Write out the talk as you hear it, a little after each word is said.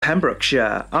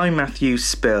Pembrokeshire, I'm Matthew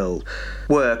Spill.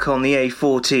 Work on the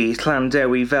A40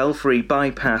 Llandewi-Velfrey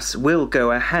bypass will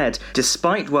go ahead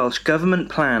despite Welsh Government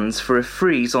plans for a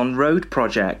freeze on road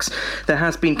projects. There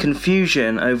has been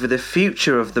confusion over the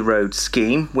future of the road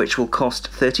scheme, which will cost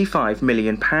 £35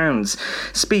 million.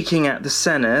 Speaking at the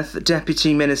Senedd,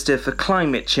 Deputy Minister for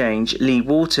Climate Change, Lee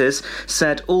Waters,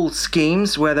 said all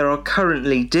schemes where there are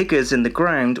currently diggers in the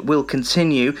ground will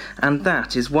continue, and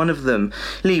that is one of them.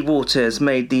 Lee Waters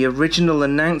made the original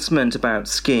announcement about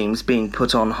schemes being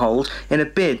put on hold in a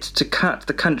bid to cut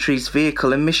the country's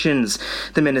vehicle emissions.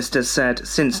 The minister said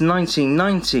since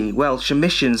 1990, Welsh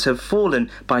emissions have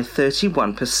fallen by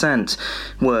 31%.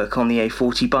 Work on the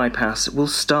A40 bypass will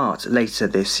start later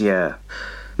this year.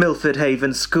 Milford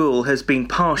Haven School has been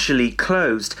partially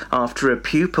closed after a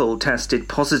pupil tested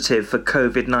positive for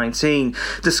COVID-19.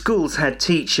 The school's head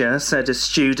teacher said a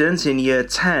student in Year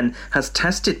 10 has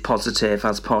tested positive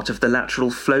as part of the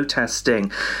lateral flow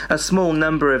testing. A small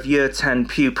number of Year 10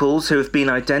 pupils who have been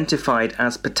identified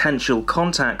as potential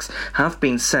contacts have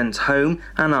been sent home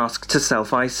and asked to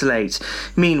self-isolate.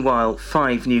 Meanwhile,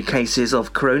 5 new cases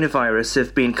of coronavirus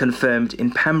have been confirmed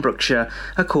in Pembrokeshire,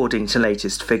 according to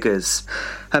latest figures.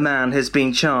 A man has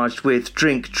been charged with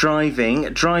drink driving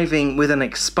with an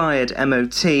expired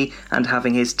MOT and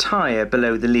having his tyre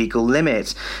below the legal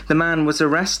limit. The man was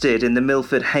arrested in the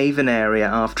Milford Haven area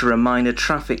after a minor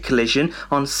traffic collision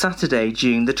on Saturday,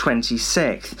 June the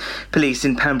 26th. Police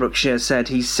in Pembrokeshire said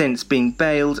he's since been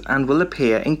bailed and will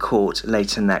appear in court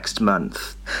later next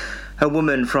month. A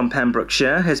woman from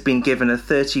Pembrokeshire has been given a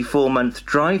 34-month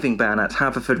driving ban at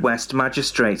Haverfordwest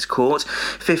Magistrates Court.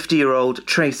 50-year-old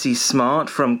Tracy Smart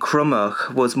from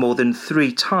Crummoch was more than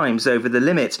 3 times over the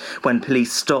limit when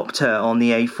police stopped her on the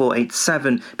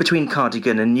A487 between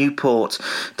Cardigan and Newport.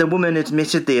 The woman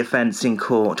admitted the offence in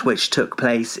court, which took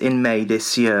place in May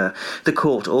this year. The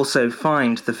court also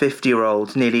fined the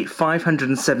 50-year-old nearly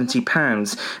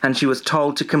 £570 and she was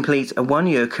told to complete a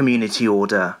 1-year community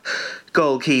order.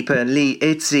 Goalkeeper Lee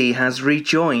Idzi has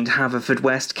rejoined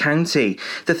Haverfordwest County.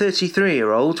 The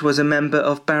 33-year-old was a member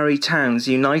of Barry Town's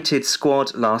United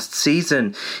squad last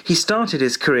season. He started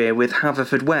his career with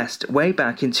Haverfordwest way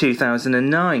back in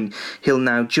 2009. He'll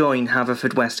now join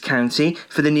Haverfordwest County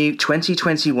for the new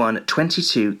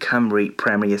 2021-22 Cymru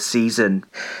Premier season.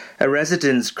 A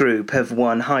residents' group have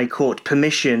won High Court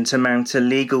permission to mount a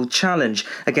legal challenge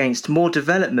against more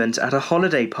development at a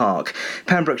holiday park.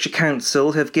 Pembrokeshire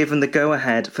Council have given the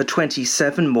go-ahead for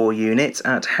 27 more units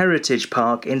at Heritage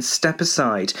Park in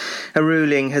Stepaside. A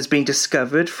ruling has been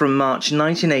discovered from March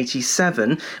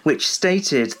 1987 which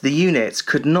stated the units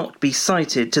could not be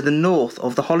sited to the north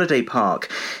of the holiday park.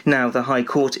 Now the High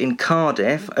Court in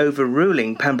Cardiff,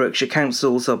 overruling Pembrokeshire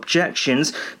Council's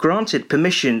objections, granted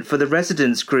permission for the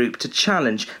residents' group to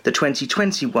challenge the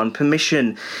 2021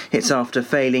 permission. It's after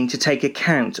failing to take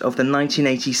account of the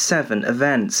 1987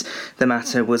 events. The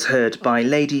matter was heard by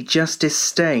Lady Justice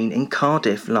Stein in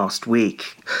Cardiff last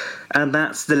week. And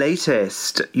that's the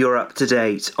latest. You're up to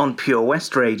date on Pure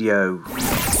West Radio.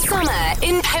 Summer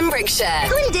in Pembrokeshire.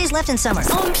 How many days left in summer?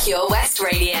 On Pure West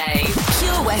Radio.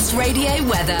 Pure West Radio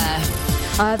weather.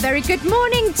 A very good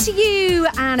morning to you,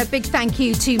 and a big thank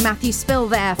you to Matthew Spill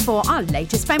there for our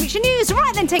latest Pembrokeshire news.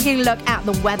 Right then, taking a look at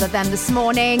the weather then this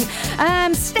morning.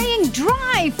 Staying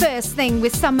dry first thing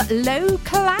with some low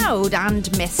cloud and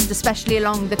mist, especially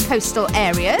along the coastal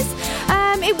areas.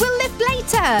 It will lift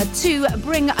later to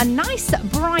bring a nice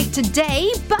bright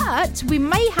day, but we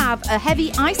may have a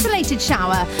heavy isolated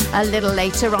shower a little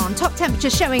later on. Top temperature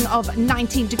showing of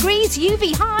 19 degrees,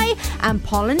 UV high, and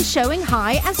pollen showing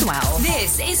high as well.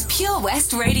 This is Pure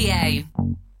West Radio.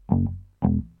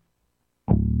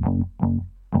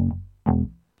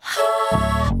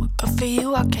 Well, good for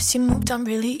you, I guess you moved on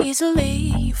really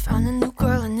easily. You found a new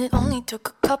girl and it only took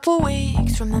a couple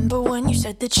weeks. Remember when you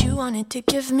said that you wanted to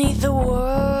give me the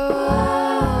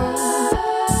world?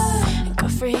 And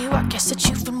good for you, I guess that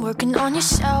you've been working on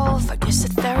yourself. I guess the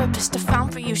therapist I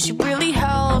found for you should really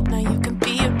help. Now you can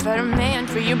be a better man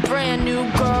for your brand new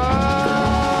girl.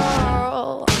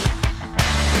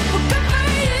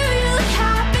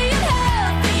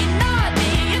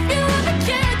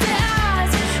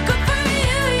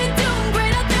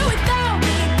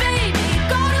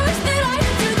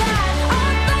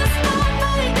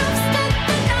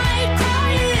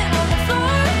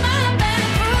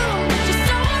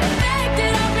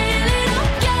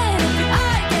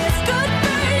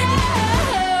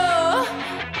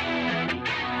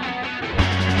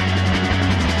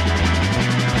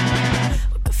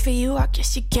 I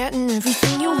guess you're getting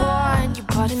everything you want. You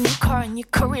bought a new car and your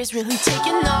career's really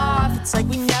taking off. It's like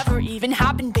we never even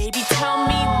happened, baby. Tell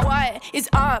me what is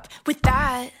up with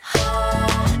that.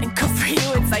 And good for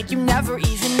you, it's like you never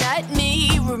even met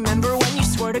me. Remember when you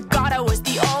swore to God I was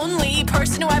the only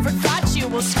person who ever got you?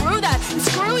 Well, screw that and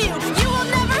screw you. You will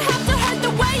never have to hurt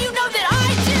the way you know that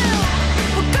I do.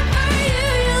 Well, good for you,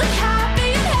 you look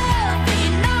happy and healthy.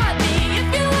 Not me, if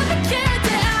you ever cared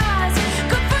to ask.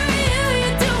 Good for you,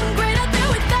 you're doing great out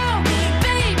there without me,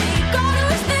 baby. God, I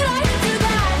wish that I could do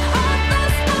that. I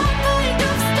lost my mind,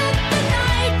 I've spent the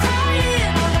night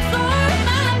crying on the floor of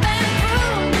my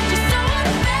bedroom. But you're so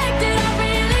unaffected, I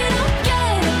really don't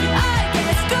get it. But I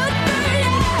guess good for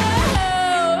you.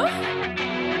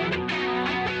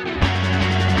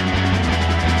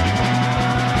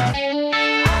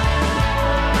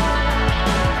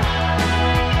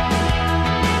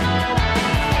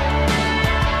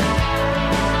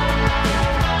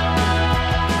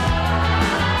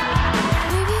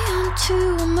 Maybe I'm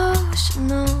too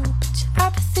emotional, but your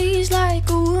apathy's like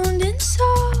a wounded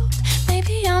soul.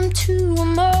 Maybe I'm too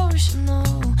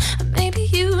emotional, or maybe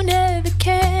you never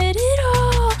cared at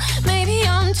all. Maybe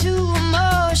I'm too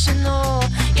emotional,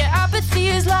 your apathy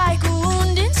is like a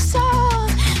wounded soul.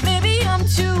 Maybe I'm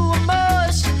too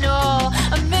emotional,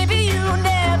 or maybe you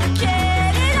never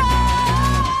cared at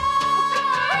all.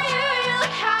 You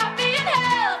look happy and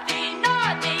healthy,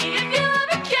 not me, if you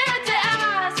ever cared to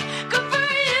ask. Good for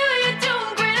you, you're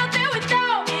doing great out there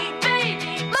without me,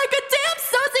 baby. Like a damn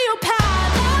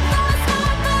sociopath, I've lost my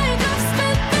mind, I've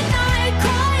spent the night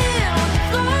crying on the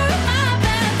floor of my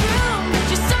bedroom. But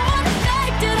you're so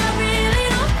unaffected, I really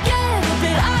don't get it.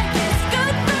 But I guess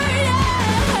good for you.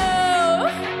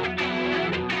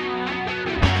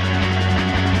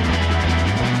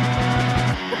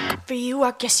 For you,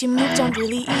 I guess you moved on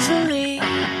really easily.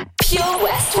 Pure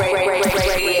West Radio.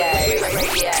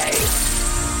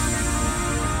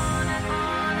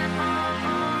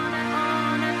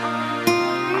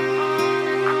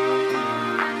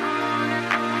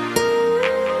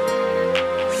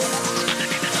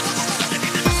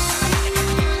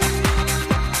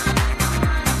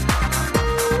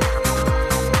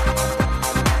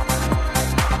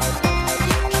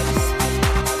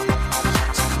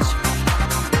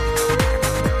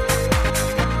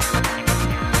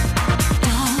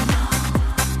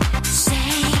 Say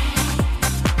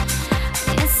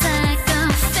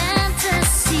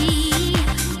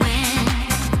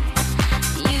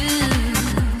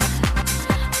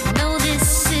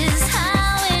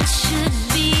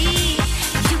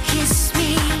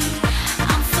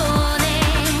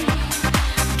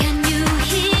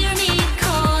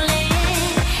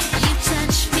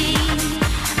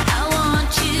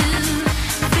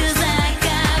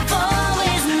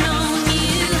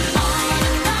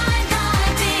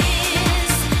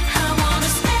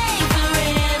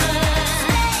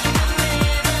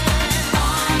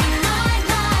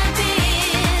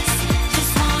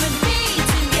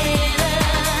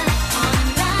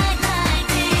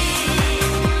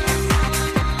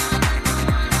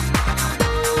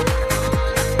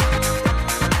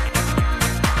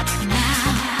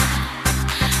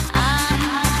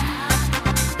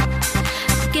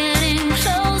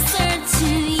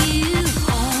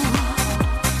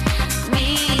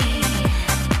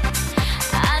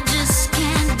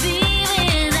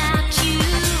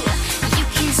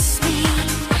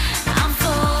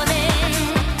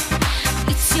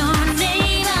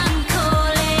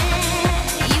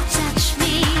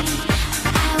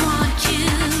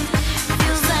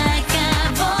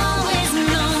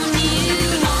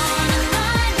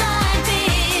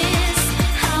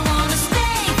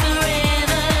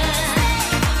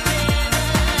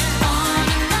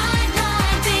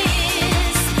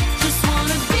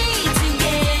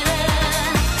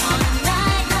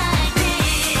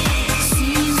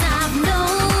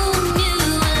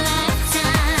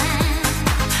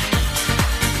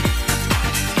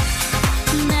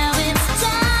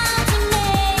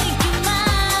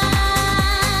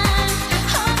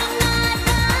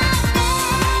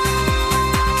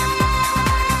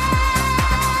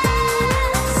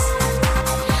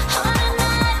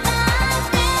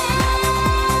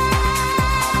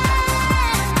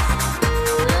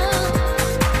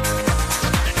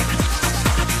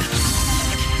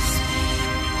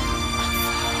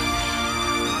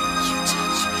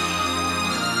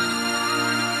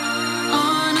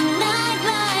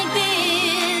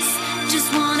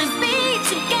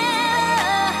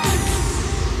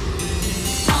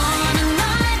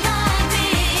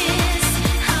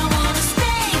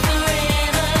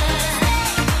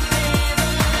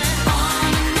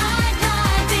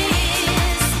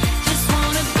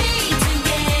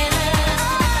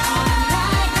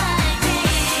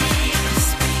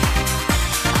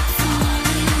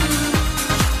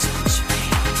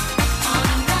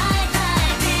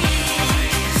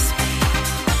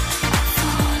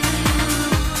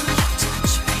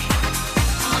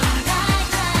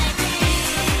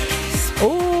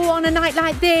Night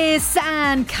Like This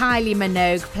and Kylie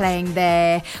Minogue playing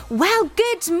there. Well,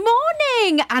 good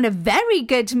morning and a very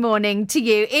good morning to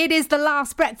you. It is the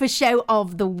last breakfast show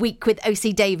of the week with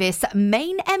OC Davis,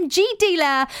 main MG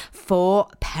dealer for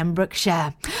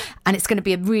Pembrokeshire. And it's going to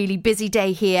be a really busy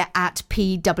day here at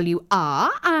PWR.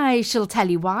 I shall tell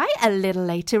you why a little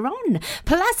later on.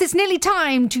 Plus, it's nearly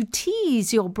time to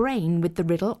tease your brain with the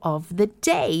riddle of the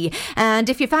day. And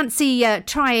if you fancy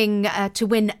trying to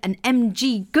win an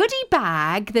MG goodie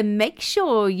bag, then make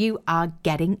sure you are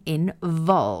getting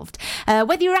involved.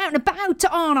 Whether you're out and about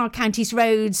on our county's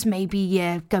roads,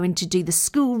 maybe going to do the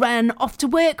school run, off to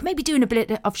work, maybe doing a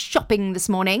bit of shopping this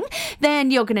morning,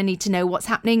 then you're going to need to know what's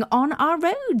happening on our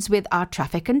roads with our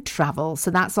traffic and travel.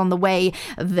 So that's on the way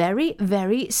very,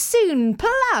 very soon.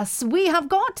 Plus, we have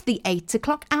got the 8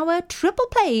 o'clock hour triple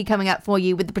play coming up for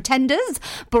you with the Pretenders,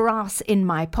 Brass in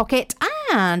My Pocket,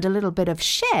 and a little bit of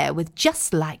Share with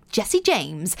Just Like Jessie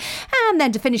James. And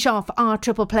then to finish off our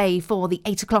triple play for the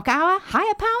 8 o'clock hour,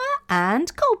 Higher Power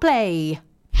and Coldplay.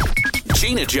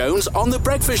 Gina Jones on The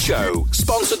Breakfast Show,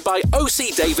 sponsored by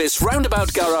OC Davis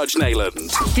Roundabout Garage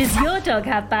Neyland. Does your dog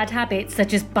have bad habits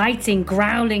such as biting,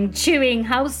 growling, chewing,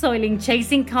 house soiling,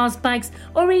 chasing cars, bikes,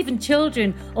 or even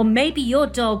children? Or maybe your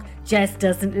dog just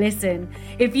doesn't listen?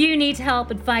 If you need help,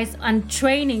 advice and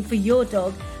training for your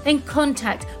dog, then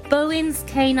contact Bowen's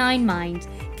Canine Mind.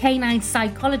 Canine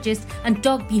psychologist and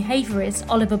dog behaviourist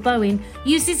Oliver Bowen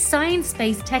uses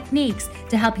science-based techniques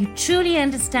to help you truly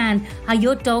understand how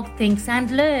your dog thinks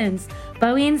and learns.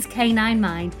 Bowen's Canine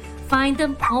Mind. Find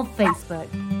them on Facebook.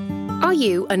 Are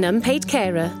you an unpaid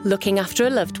carer looking after a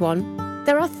loved one?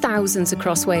 There are thousands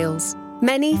across Wales,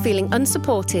 many feeling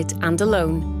unsupported and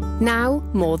alone. Now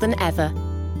more than ever.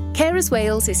 Carers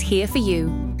Wales is here for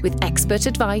you with expert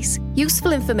advice,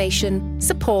 useful information,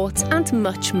 support and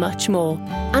much, much more.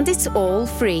 And it's all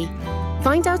free.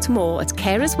 Find out more at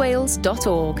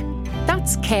carerswales.org.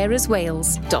 That's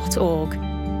carerswales.org.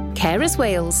 Carers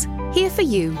Wales, here for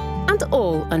you and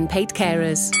all unpaid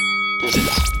carers.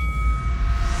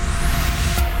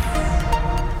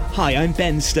 Hi, I'm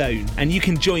Ben Stone, and you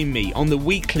can join me on the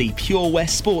weekly Pure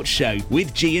West Sports Show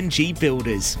with G&G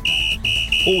Builders.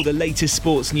 All the latest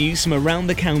sports news from around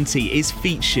the county is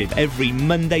featured every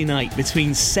Monday night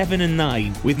between 7 and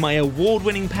 9 with my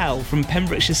award-winning pal from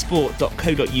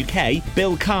pembrokeshiresport.co.uk,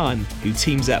 Bill Kahn, who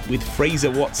teams up with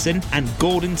Fraser Watson and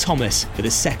Gordon Thomas for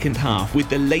the second half with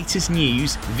the latest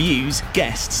news, views,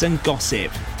 guests and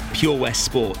gossip. Pure West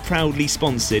Sport, proudly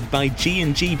sponsored by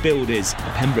G&G Builders,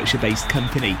 a Pembrokeshire-based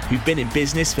company who've been in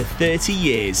business for 30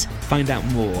 years. Find out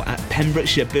more at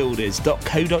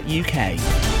pembrokeshirebuilders.co.uk.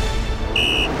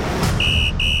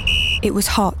 It was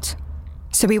hot,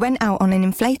 so we went out on an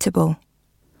inflatable.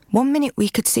 1 minute we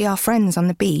could see our friends on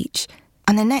the beach,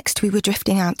 and the next we were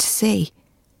drifting out to sea.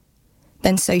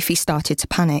 Then Sophie started to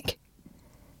panic.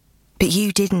 But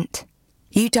you didn't.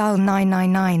 You dialed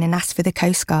 999 and asked for the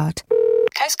Coast Guard.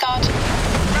 Coast Guard.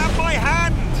 Grab my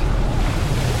hand!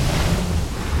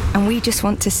 And we just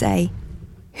want to say,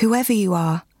 whoever you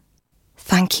are,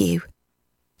 thank you.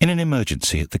 In an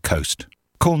emergency at the coast,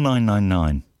 call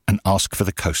 999 and ask for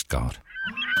the Coast Guard.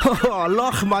 Oh,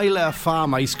 Lochmeyler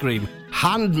Farm Ice Cream.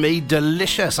 Handmade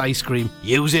delicious ice cream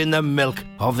using the milk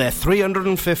of their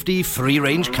 350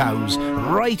 free-range cows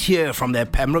right here from their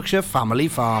Pembrokeshire family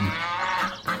farm.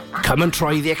 Come and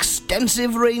try the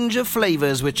extensive range of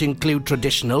flavours which include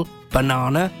traditional,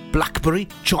 banana, blackberry,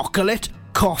 chocolate,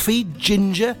 coffee,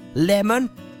 ginger, lemon,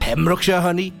 Pembrokeshire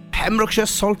honey, Pembrokeshire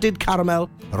salted caramel,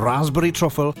 raspberry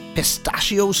truffle,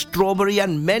 pistachio, strawberry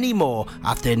and many more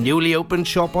at their newly opened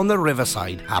shop on the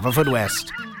Riverside, Haverfordwest.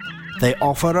 They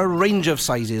offer a range of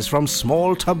sizes from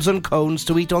small tubs and cones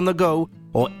to eat on the go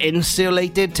or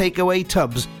insulated takeaway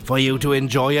tubs for you to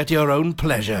enjoy at your own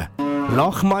pleasure.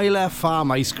 Lochmeyler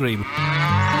Farm Ice Cream.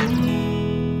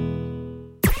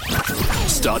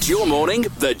 Start your morning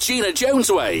the Gina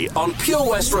Jones way on Pure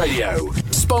West Radio.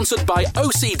 Sponsored by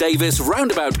OC Davis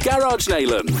Roundabout Garage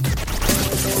Neyland.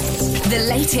 The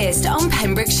latest on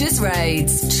Pembrokeshire's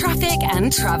roads, traffic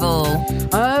and travel.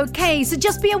 Okay, so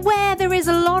just be aware there is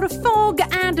a lot of fog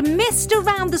and mist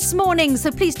around this morning,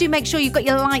 so please do make sure you've got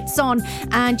your lights on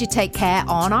and you take care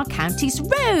on our county's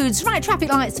roads. Right, traffic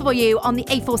lights for you on the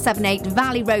A478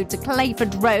 Valley Road to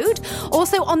Clayford Road.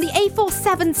 Also on the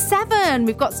A477,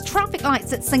 we've got traffic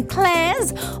lights at St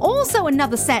Clair's. Also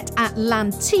another set at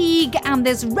Lantigue, and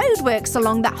there's roadworks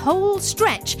along that whole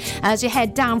stretch as you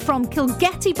head down from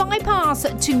Kilgetty Bypass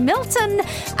to Milton,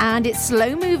 and it's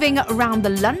slow moving around the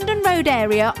London Road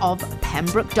area of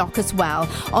Pembroke Dock as well.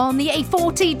 On the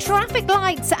A40, traffic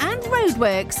lights and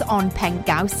roadworks on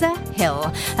Pengausa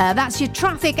Hill. That's your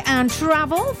traffic and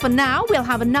travel. For now, we'll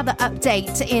have another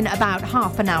update in about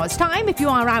half an hour's time. If you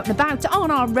are out and about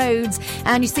on our roads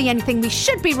and you see anything we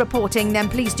should be reporting, then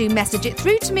please do message it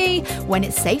through to me when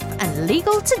it's safe and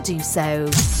legal to do so.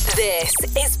 This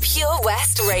is Pure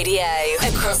West Radio.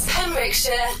 Across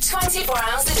Pembrokeshire, 24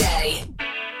 hours a day.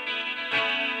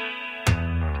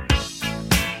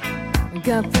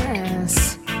 Got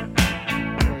this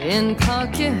in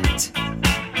pocket.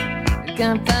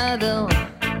 Gunpowder,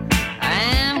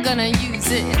 I'm gonna use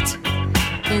it.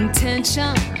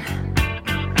 Intention,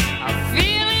 I'm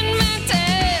feeling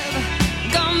mental.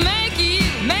 Gonna make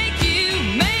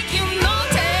you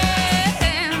notice.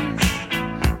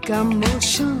 Got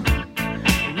motion,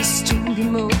 restrained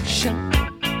emotion.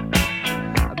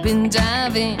 I've been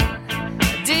diving,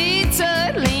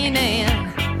 detour leaning.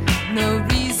 No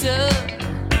reason,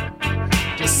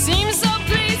 just seems so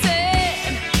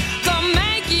pleasing. Gonna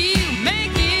make you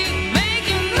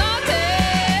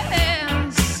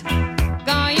notice.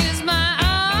 Gonna use my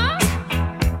arms,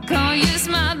 gonna use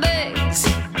my legs,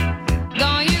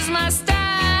 gonna use my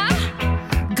style,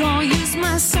 gonna use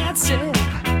my side step,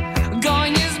 gonna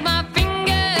use my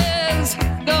fingers,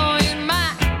 gonna use my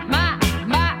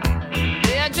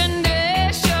imagination.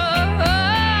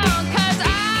 'Cause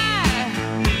I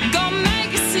gonna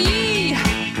make you see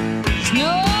there's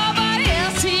nobody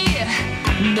else here,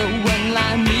 no one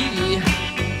like me.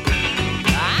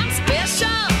 I'm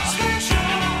special,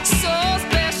 so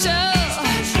special.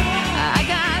 I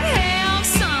gotta have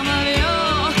some of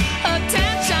your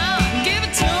attention. Give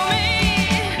it to me.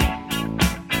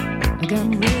 I got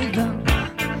rhythm,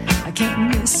 I can't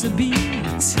miss a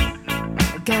beat.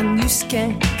 I got new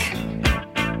skank,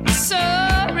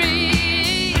 sorry.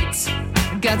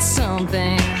 I got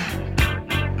something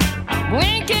I'm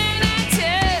winking at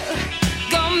you.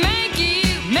 Gonna make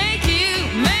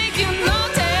you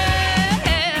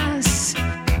notice.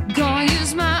 Gonna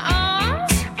use my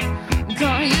arms,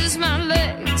 gonna use my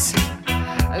legs,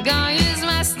 gonna use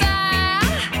my style,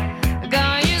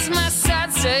 gonna use my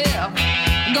side step,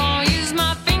 gonna use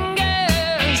my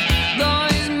fingers,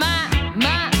 gonna use my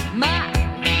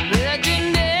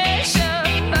imagination.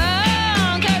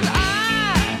 'Cause I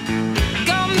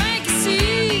gonna make you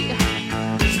see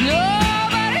there's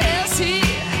nobody else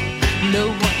here, no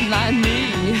one like me.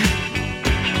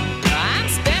 I'm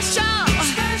special,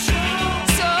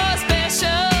 so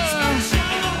special.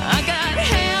 I gotta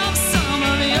have some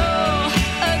of your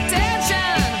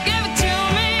attention. Give it to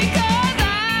me, 'cause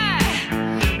I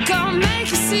gonna make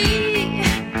you see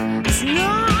there's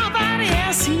nobody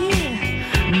else here,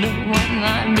 no one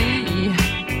like me.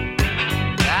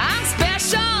 I'm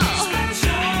special,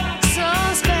 so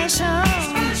special.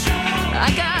 I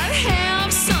gotta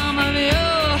have some of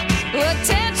your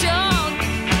attention.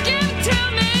 Give it to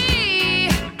me.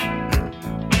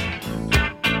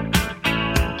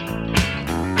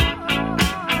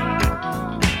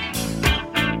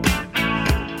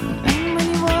 And when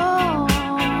you walk,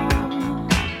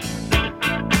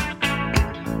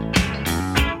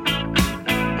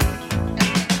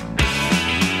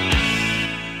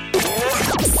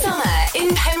 Summer in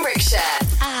Pembrokeshire.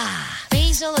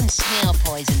 Basil and snail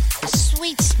poison. The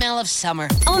sweet smell of summer.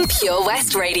 On Pure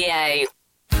West Radio.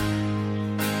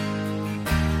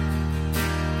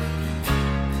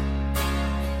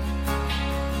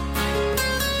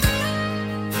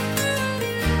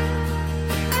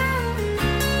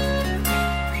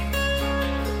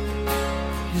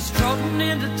 You're strutting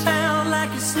into town like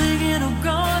you're slinging a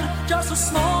gun. Just a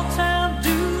small town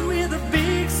dude with a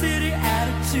big city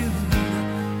attitude.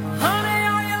 Honey,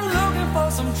 are you looking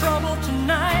for some trouble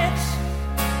tonight?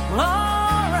 Well,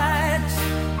 alright.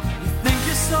 You think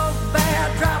you're so bad,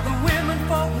 drive the women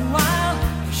for a while.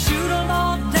 Shoot them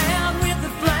all down with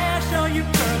the flash on your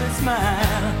curly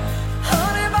smile.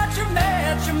 Honey, but you're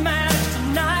mad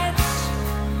tonight.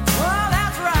 Well,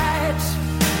 that's right.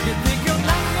 You think you'll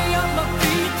knock me on my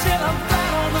feet till I'm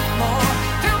flat on the floor,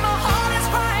 till my heart is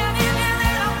crying in here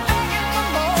and I'm begging for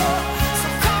more. So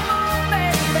come on,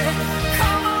 baby,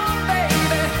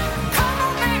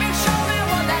 show me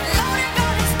what that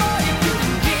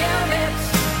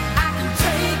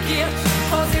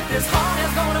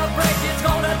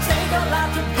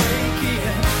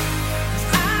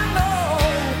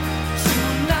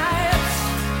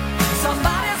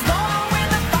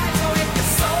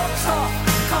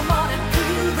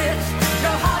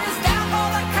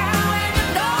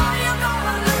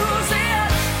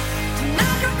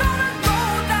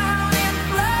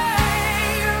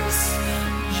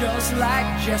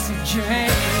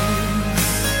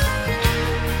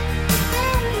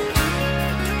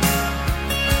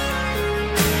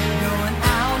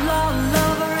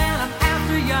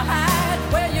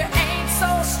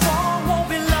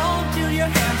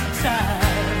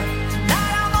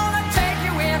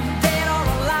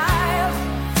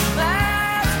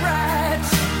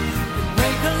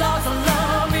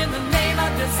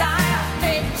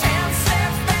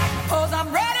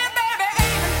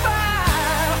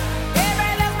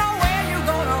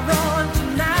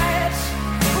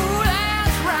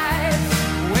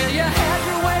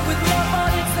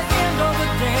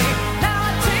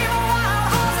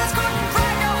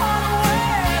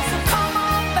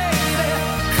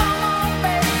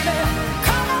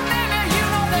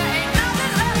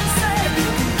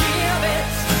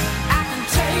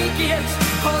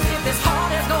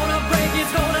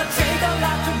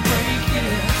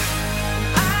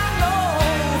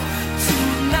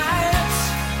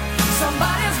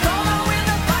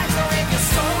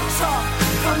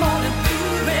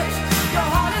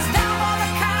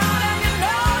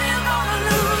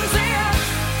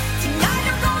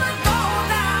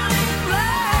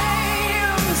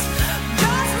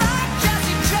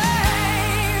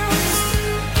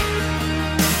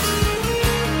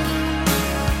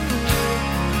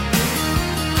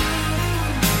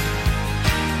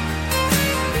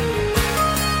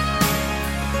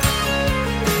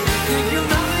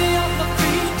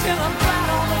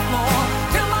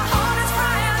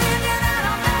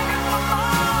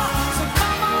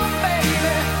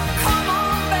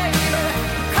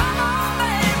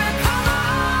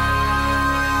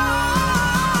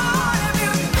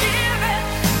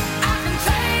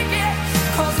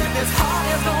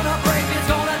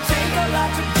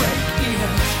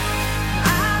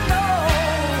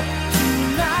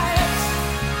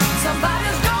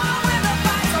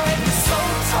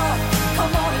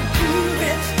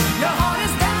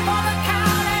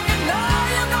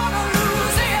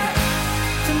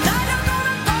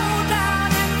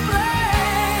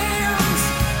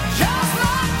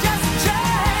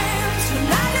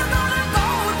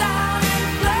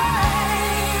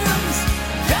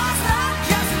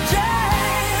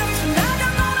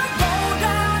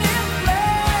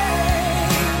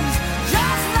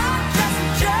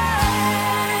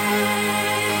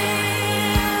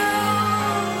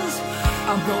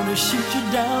let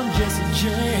you down, Jesse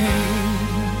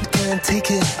James. Can't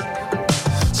take it.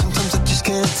 Sometimes I just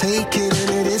can't take it, and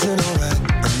it isn't alright.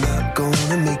 I'm not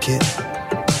gonna make it,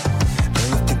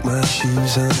 and I think my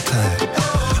shoes untied.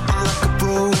 I'm like a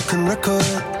broken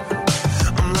record.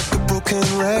 I'm like a broken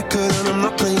record, and I'm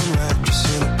not playing right. Just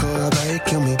cynical, how about you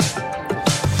kill me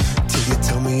till you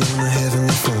tell me on the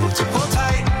heavenly phone. So hold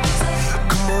tight.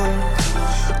 Come on,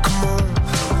 come on.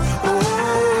 Oh,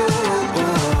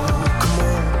 come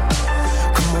on,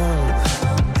 come on.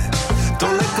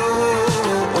 Don't let go.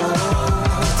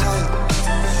 Hold tight,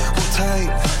 hold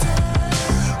tight.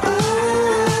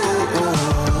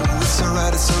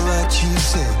 It's alright, you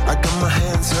said. I got my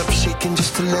hands up shaking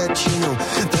just to let you know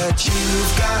that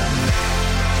you've got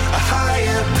a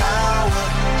higher power.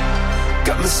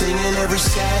 Got me singing every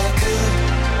second.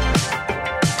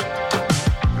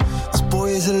 This boy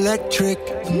is electric.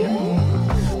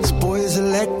 This boy is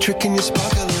electric, and you're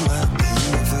sparkling my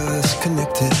universe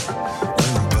connected. When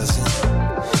I'm buzzing,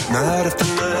 night after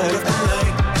night after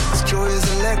night. This joy is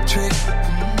electric.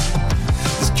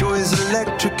 This joy is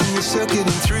electric, and you're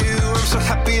circuiting through. I'm so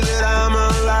happy that I'm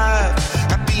alive.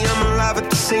 Happy I'm alive at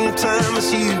the same time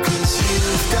as you. 'Cause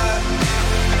you've got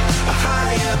a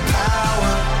higher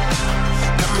power.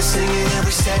 Got me singing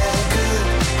every second,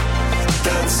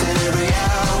 dancing every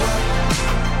hour.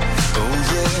 Oh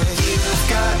yeah, you've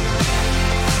got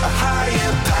a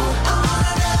higher power.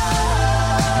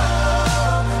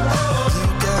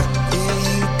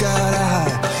 You got a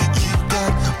high. You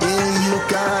got a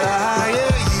high.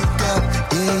 Yeah,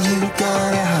 you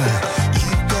got a high. You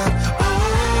got, oh,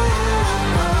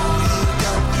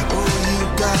 you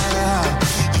got a high.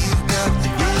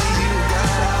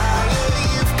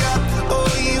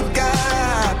 You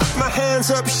got my hands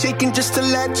up shaking just to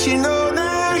let you know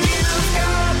now you've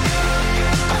got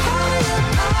a higher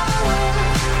power.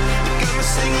 You got me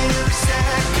singing every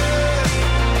second,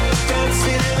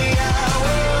 dancing every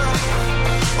hour.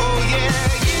 Oh yeah,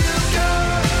 you've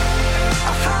got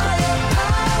a higher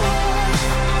power.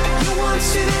 You want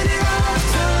it in your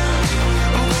lifetime.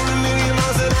 I'm going a million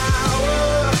miles an hour.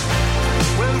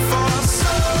 When for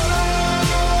so long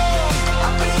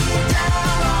I've been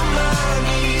down on my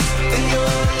knees in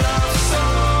your love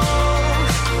song.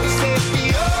 Take me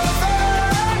over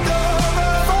and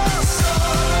over for so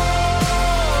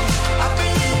long. I've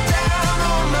been down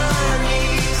on my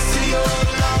knees to your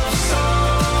love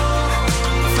song.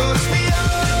 Floats me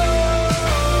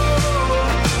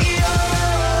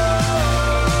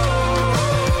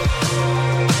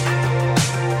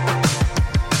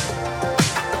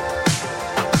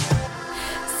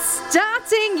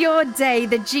Starting your day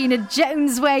the Gina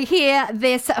Jones way here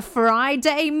this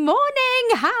Friday morning.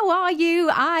 How are you?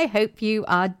 I hope you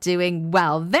are doing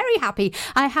well. Very happy.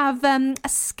 I have a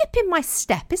skip in my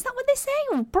step. Is that what they say?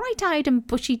 Oh, bright-eyed and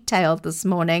bushy-tailed this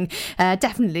morning.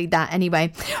 Definitely that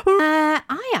anyway.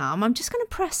 I'm just going to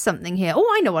press something here. Oh,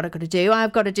 I know what I've got to do.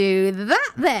 I've got to do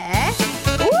that there.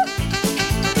 Ooh.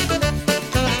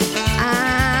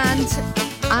 And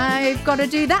I've got to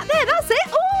do that there. That's it.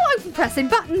 Oh, I'm pressing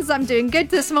buttons. I'm doing good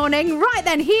this morning. Right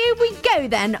then, here we go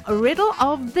then. Riddle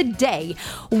of the day.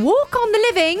 Walk on the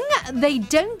living, they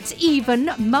don't even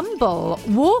mumble.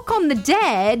 Walk on the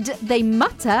dead, they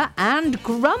mutter and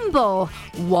grumble.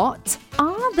 What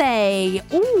are they?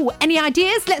 Ooh, any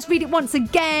ideas? Let's read it once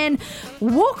again.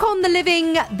 Walk on the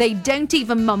living, they don't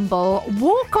even mumble.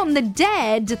 Walk on the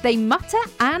dead, they mutter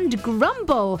and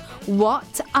grumble.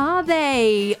 What are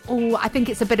they? Oh, I think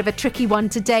it's a bit of a tricky one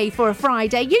today for a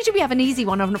Friday. Usually we have an easy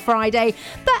one on a Friday,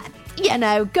 but, you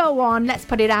know, go on, let's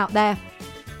put it out there.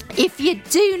 If you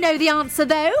do know the answer,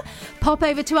 though, pop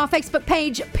over to our Facebook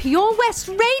page, Pure West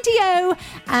Radio,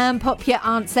 and pop your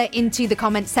answer into the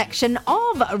comment section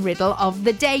of a Riddle of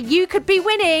the Day. You could be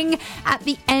winning at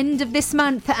the end of this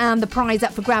month, and the prize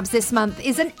up for grabs this month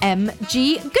is an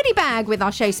MG goodie bag with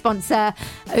our show sponsor,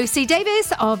 OC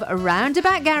Davis of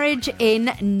Roundabout Garage in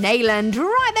Neyland.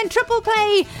 Right then, triple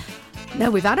play. No,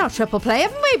 we've had our triple play,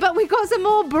 haven't we? But we've got some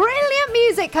more brilliant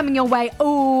music coming your way.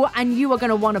 Oh, and you are going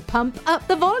to want to pump up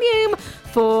the volume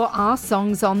for our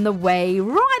songs on the way.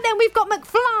 Right then, we've got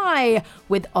McFly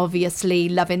with Obviously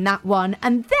Loving That One.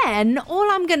 And then all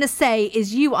I'm going to say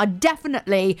is you are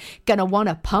definitely going to want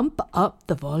to pump up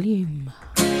the volume.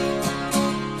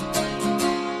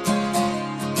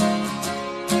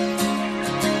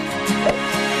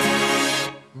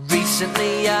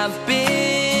 Recently I've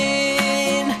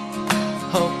been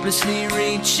hopelessly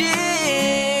reaching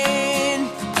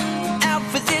out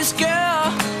for this girl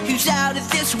who's out of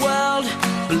this world,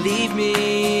 believe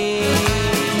me.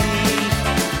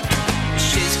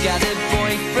 She's got a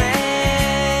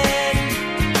boyfriend,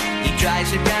 he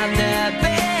drives around the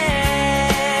bend.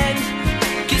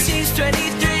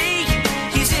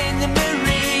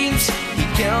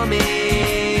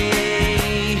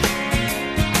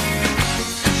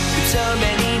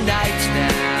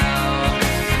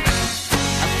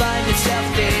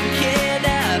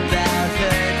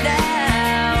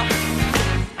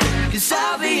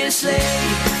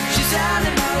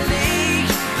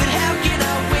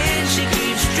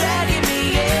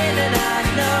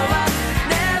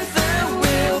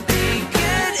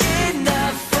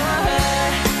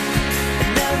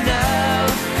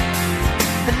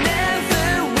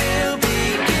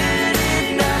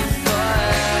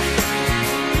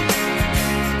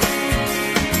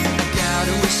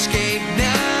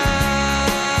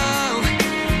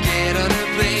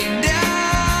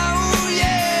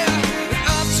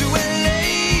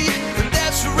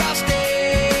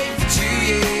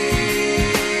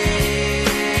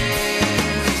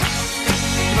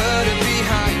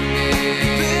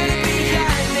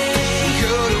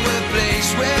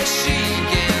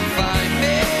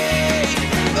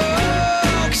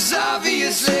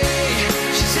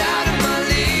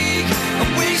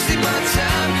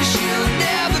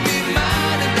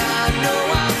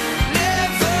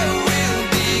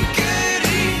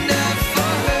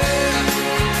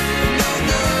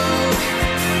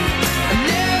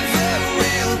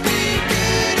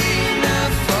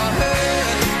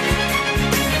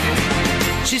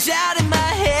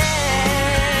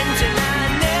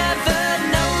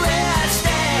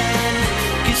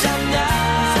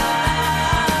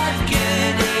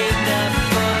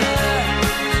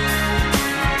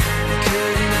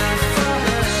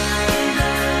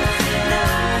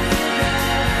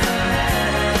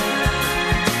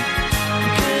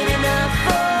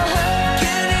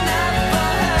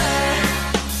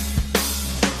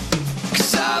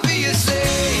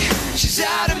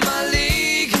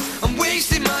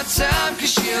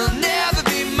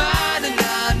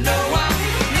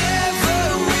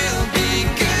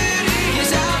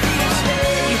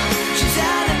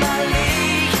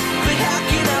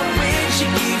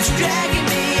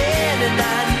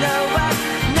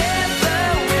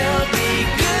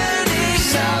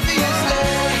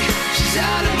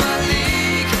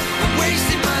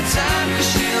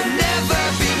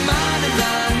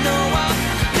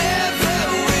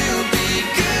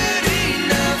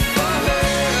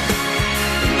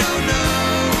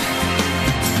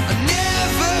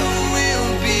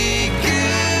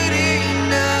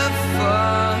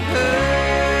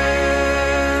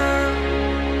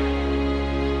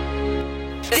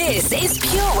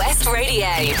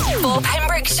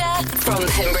 from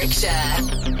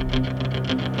Pembrokeshire.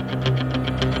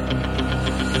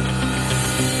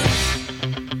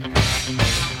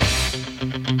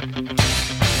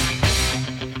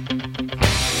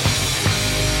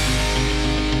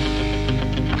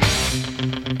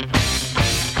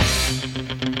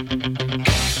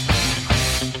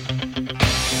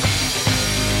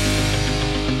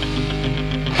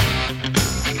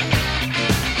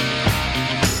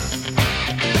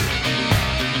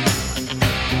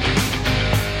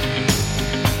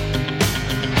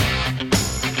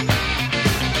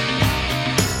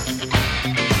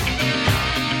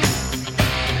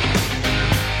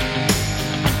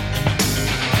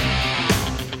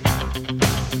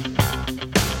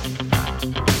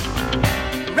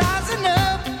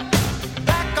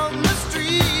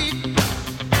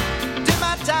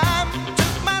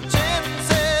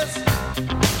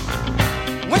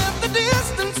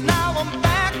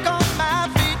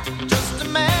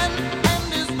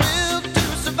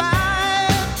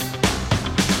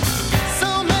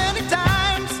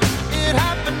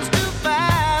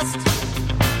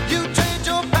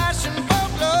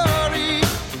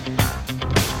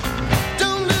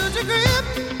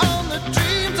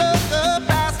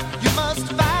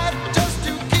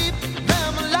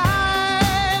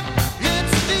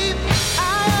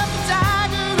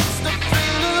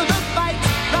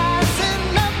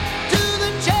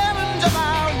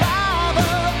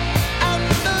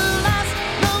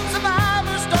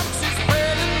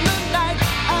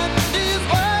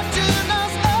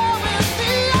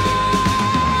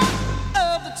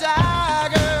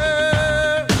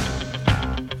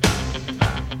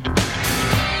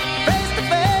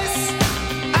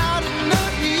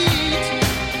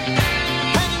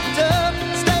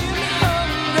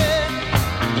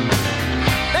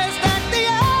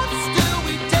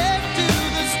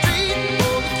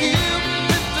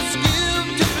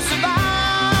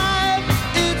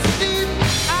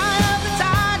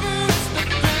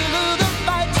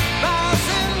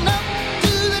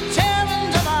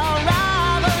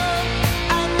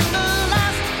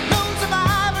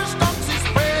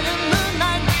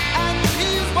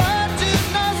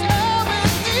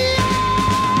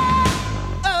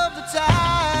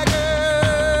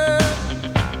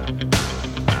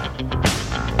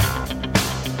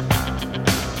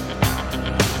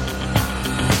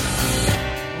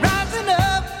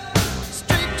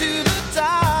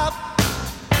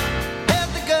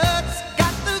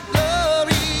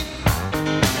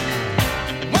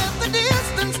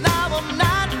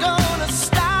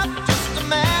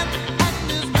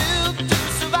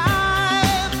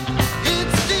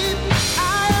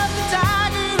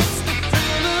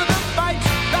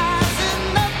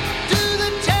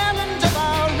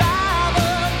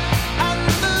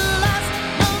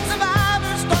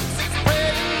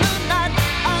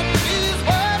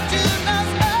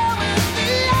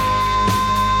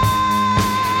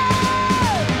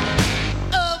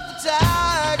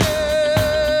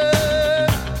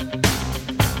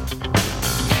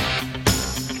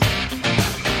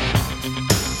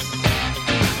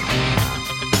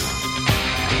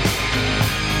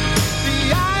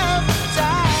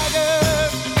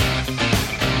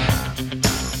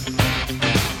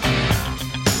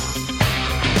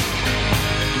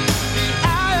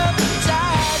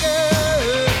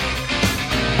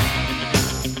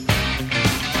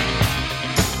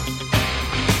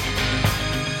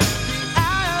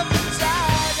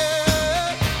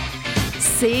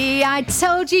 See, I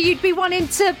told you you'd be wanting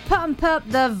to pump up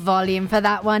the volume for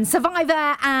that one.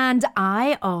 Survivor and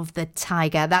Eye of the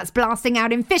Tiger. That's blasting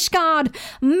out in Fishguard,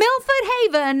 Milford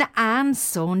Haven and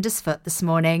Saundersfoot this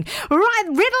morning. Right,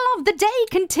 Riddle of the Day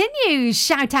continues.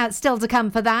 Shout out still to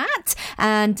come for that.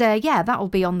 And yeah, that will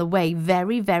be on the way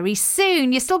very, very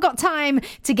soon. You've still got time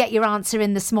to get your answer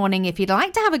in this morning. If you'd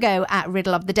like to have a go at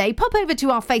Riddle of the Day, pop over to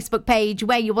our Facebook page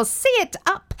where you will see it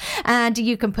up and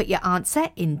you can put your answer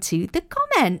into the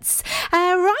comments.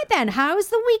 Right then, how's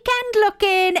the weekend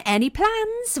looking? Any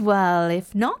plans? Well,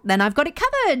 if not, then I've got it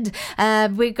covered.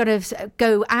 We're going to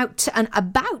go out and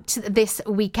about this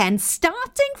weekend,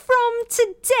 starting from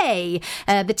today.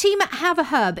 The team at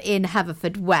Haverhub in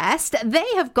Haverfordwest, they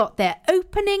have got their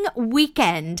opening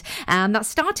weekend, and that's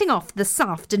starting off this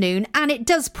afternoon, and it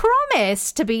does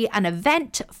promise to be an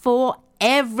event for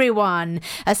everyone,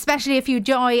 especially if you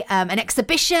enjoy an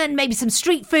exhibition, maybe some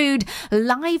street food,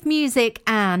 live music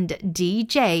and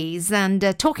DJs.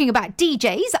 And talking about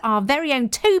DJs, our very own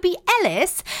Toby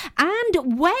Ellis and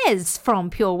and Wes from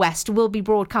Pure West will be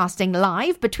broadcasting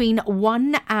live between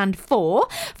 1 and 4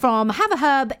 from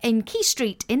Haverherb in Key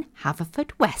Street in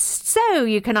Haverfordwest. So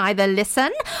you can either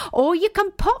listen or you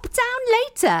can pop down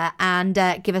later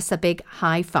and give us a big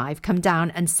high five. Come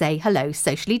down and say hello,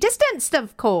 socially distanced,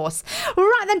 of course.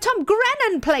 Right then, Tom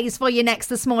Grennan plays for you next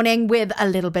this morning with A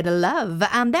Little Bit of Love.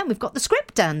 And then we've got the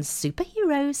script and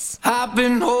superheroes. I've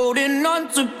been holding on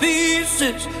to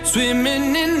pieces,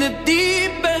 swimming in the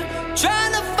deep end,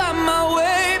 trying to find my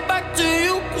way back to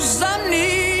you, 'cause I'm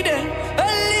needing a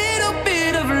little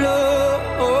bit of love,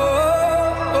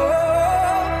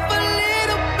 a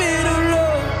little bit of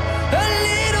love, a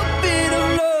little bit of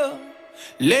love.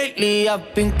 Lately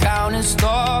I've been counting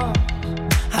stars,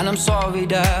 and I'm sorry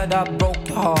that I broke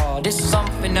your heart. It's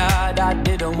something that I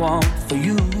didn't want for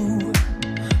you,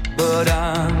 but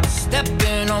I'm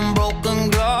stepping on broken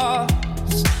glass,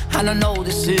 and I know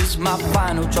this is my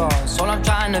final choice. All I'm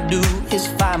trying to do is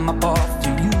find my path to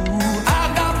you.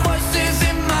 I got voices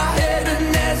in my head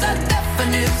and there's a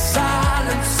definite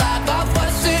silence. I got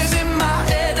voices in my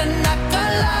head and I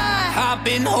can't lie. I've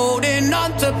been holding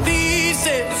on to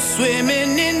pieces,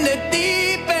 swimming in the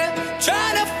deep end,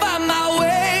 trying to find my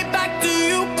way back to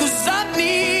you, 'cause I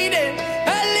need it,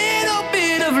 a little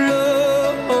bit of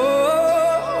love,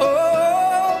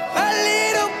 a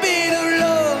little bit of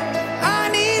love. I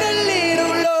need a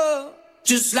little love,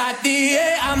 just like the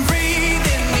air I'm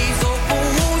breathing. These open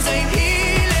wounds ain't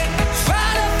healing.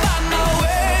 Trying to find my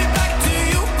way back to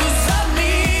you, 'cause I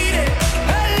need it,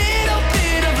 a little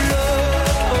bit of love,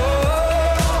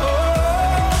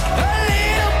 a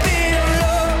little bit of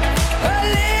love, a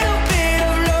little bit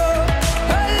of love,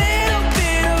 a little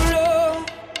bit of love.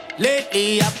 Lately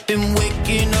I've been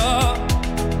waking up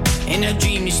in a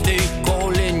dreamy state,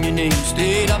 calling your name,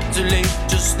 stayed up too late,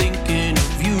 just thinking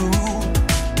of you.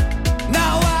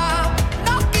 Now I'm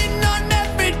knocking on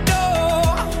every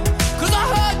door, 'cause I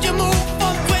heard you move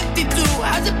from 22.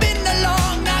 Has it been that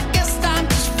long? I guess time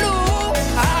just flew.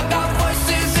 I got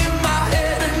voices in my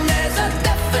head and there's a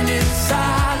definite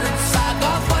silence. I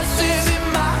got voices in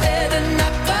my head and I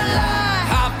can't lie.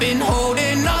 I've been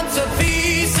holding on to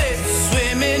pieces,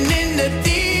 swimming in the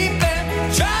deep end,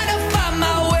 trying to find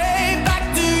my way back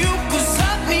to you, 'cause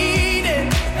I need it,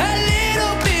 a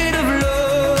little bit of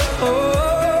love,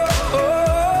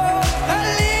 a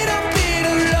little bit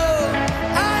of love.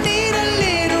 I need a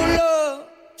little love,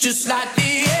 just like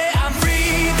the air I'm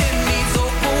breathing. These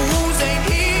open wounds ain't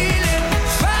healing.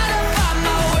 Trying to find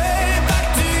my way back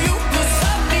to you, 'cause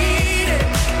I need it,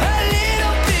 a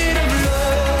little bit of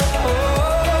love,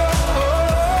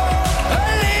 a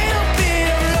little bit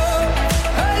of love,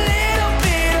 a little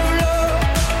bit of love,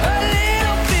 a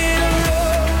little bit of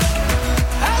love.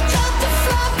 I tried to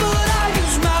fly but I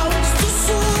used my wings too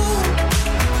soon.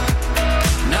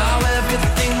 Now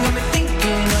everything got me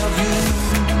thinking of you.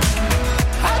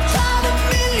 I tried a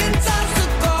million times to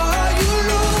call you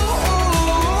loose.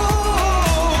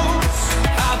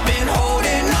 I've been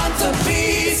holding on to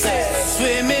pieces,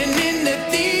 swimming in the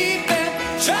deep end,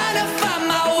 trying to find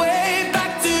my way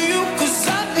back to you, 'cause I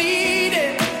need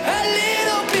it, a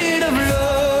little bit of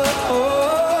love,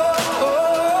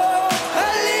 a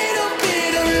little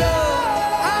bit of love.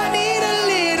 I need a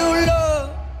little love,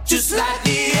 just like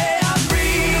the air I'm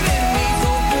breathing. These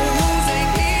open wounds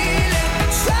ain't healing.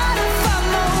 Trying to find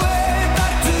my way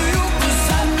back to you, 'cause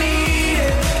I need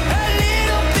it, a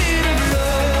little bit of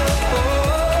love,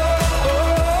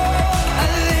 a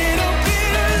little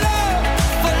bit of love,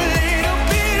 a little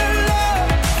bit of love,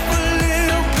 a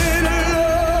little bit of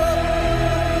love.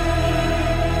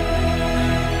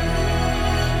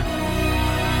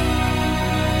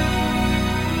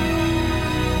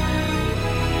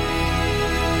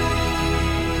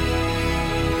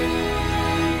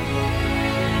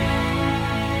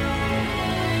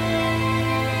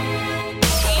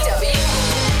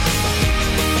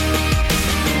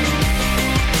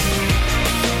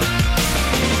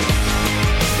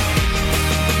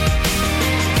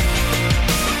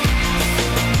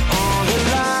 All the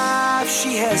life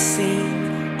she has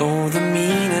seen, oh, the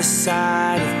meaner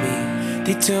side of me.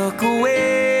 They took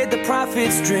away the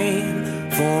prophet's dream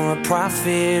for a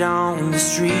prophet on the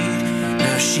street.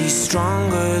 Now she's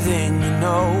stronger than you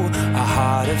know. A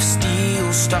heart of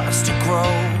steel starts to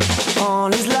grow.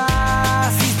 All his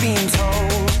life he's been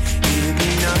told he'll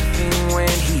be nothing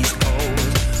when he's old.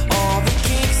 All the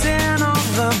kicks and all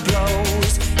the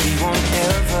blows, he won't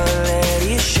ever let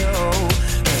it show,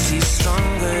 'cause he's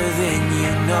stronger than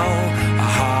you know. A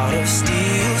heart of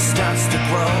steel starts to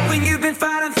grow. When you've been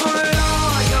fighting for it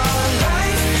all your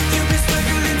life, you've been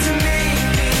struggling to make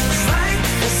things right.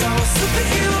 That's how a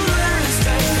superhero learns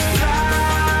to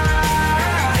fly.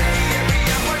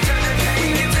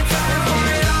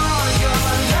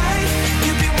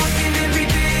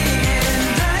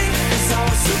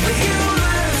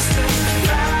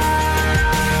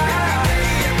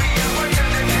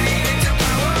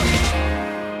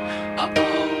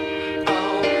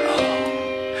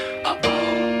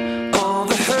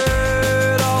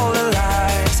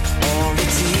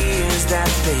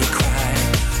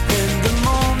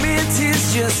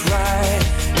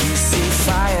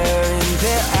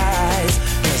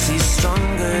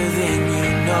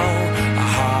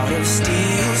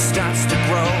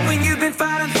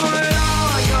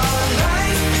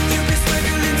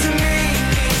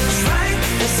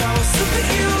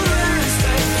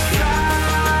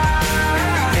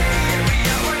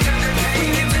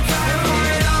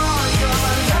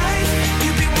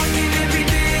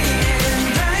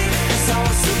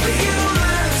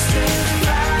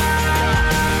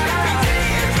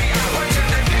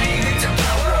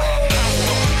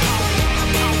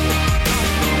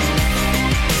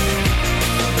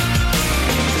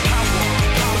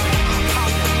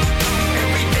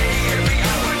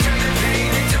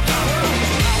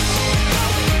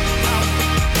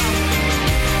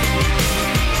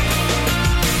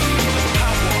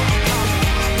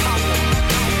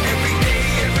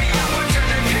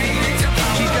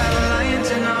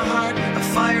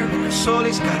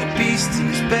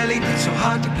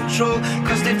 control,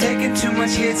 cause they've taken too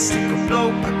much hits. They go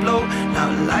blow by blow.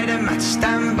 Now light a match,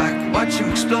 stand back, watch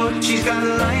him explode. She's got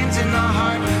lions in her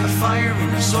heart, a fire in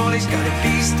her soul. He's got a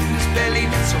beast in his belly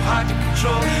that's so hard to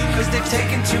control, cause they've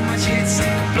taken too much hits. They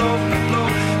go blow by blow.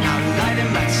 Now light a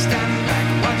match, stand back,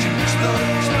 watch him explode,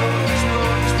 explode,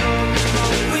 explode, explode,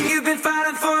 explode. When you've been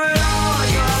fighting for it all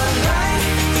your life,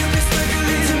 you've been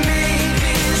struggling to make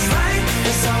things right.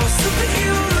 That's how a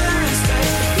superhero learns to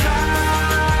fly.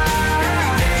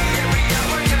 Every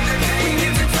hour, turn the day. When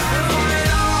you've been fighting for it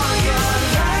all your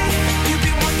life, you've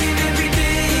been working every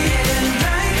day and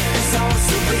night. That's how a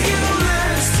superhero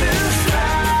learns to fly.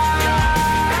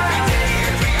 Every day,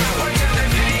 every hour, turn the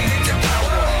pain into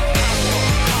power.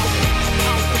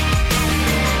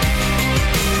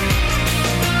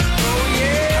 Oh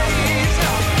yeah.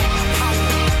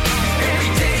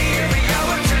 Every day, every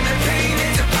hour, turn the pain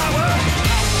into power.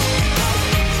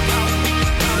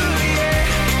 Oh yeah.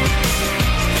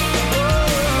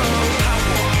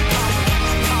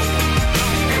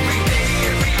 Every day,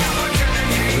 every hour, turn the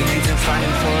pain into power. You've been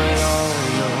fighting for it all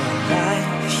your life.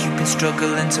 You've been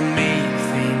struggling to make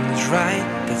things right.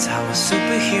 That's how a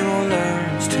superhero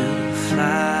learns to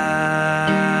fly.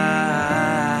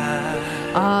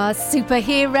 Our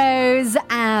superheroes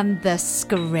and the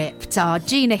script.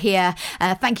 Gina here.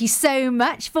 Thank you so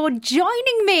much for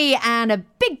joining me, and a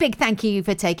big thank you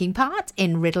for taking part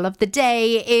in Riddle of the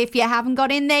Day. If you haven't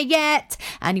got in there yet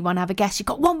and you want to have a guess, you've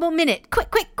got 1 more minute. Quick.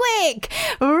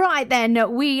 Right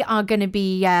then, we are going to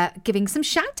be giving some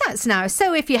shout outs now.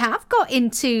 So if you have got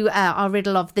into our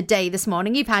Riddle of the Day this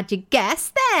morning, you've had your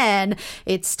guess, then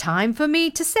it's time for me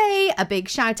to say a big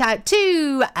shout out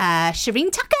to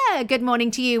Shireen Tucker. Good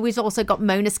morning to you. We've also got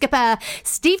Mona Skipper,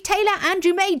 Steve Taylor,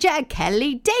 Andrew Major,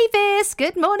 Kelly Davis.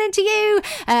 Good morning to you.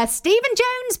 Stephen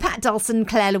Jones, Pat Dawson,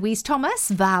 Claire Louise Thomas,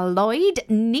 Val Lloyd,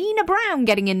 Nina Brown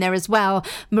getting in there as well.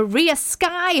 Maria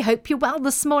Sky, hope you're well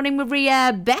this morning,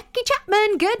 Maria. Becky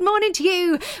Chapman, good morning to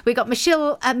you. We got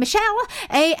Michelle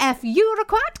AF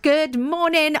Uraquat, good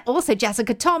morning. Also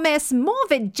Jessica Thomas,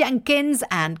 Morvid Jenkins,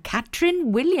 and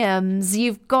Katrin Williams.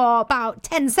 You've got about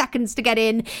 10 seconds to get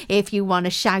in if you want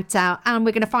to shout out, and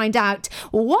we're going to find out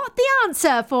what the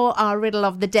answer for our Riddle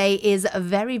of the Day is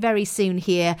very soon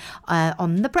here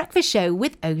on The Breakfast Show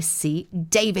with OC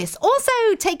Davis. Also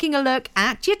taking a look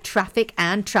at your traffic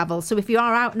and travel. So if you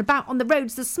are out and about on the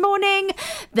roads this morning,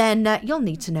 then you'll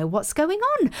need to know what's going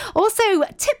on. Also,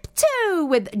 Tip 2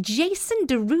 with Jason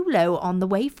Derulo on the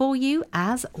way for you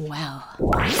as well.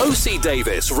 OC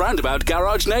Davis Roundabout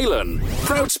Garage Neyland,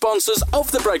 proud sponsors of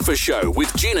The Breakfast Show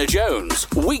with Gina Jones,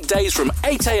 weekdays from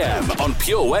 8 a.m. on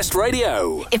Pure West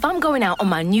Radio. If I'm going out on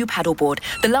my new paddleboard,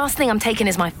 the last thing I'm taking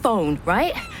is my phone,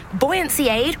 right? Buoyancy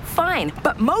aid, fine,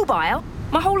 but mobile?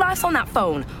 My whole life's on that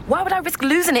phone. Why would I risk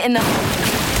losing it in the...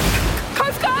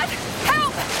 Coast Guard,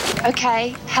 help!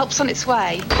 Okay, help's on its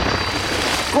way.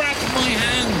 Grab my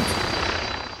hand!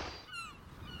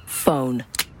 Phone.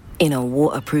 In a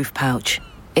waterproof pouch.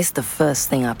 It's the first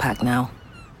thing I pack now.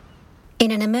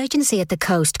 In an emergency at the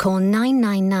coast, call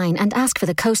 999 and ask for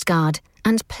the Coast Guard.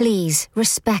 And please,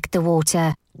 respect the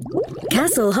water.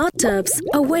 Castle Hot Tubs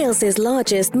are Wales's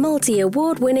largest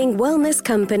multi-award-winning wellness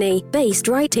company, based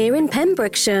right here in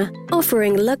Pembrokeshire,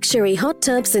 offering luxury hot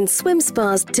tubs and swim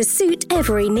spas to suit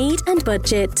every need and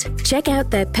budget. Check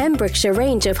out their Pembrokeshire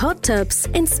range of hot tubs,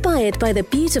 inspired by the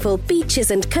beautiful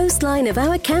beaches and coastline of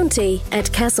our county,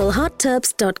 at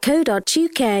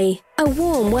castlehottubs.co.uk. A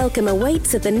warm welcome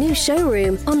awaits at the new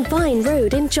showroom on Vine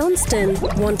Road in Johnston.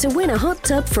 Want to win a hot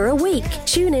tub for a week?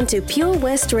 Tune into Pure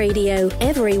West Radio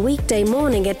every weekday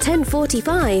morning at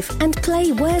 10:45 and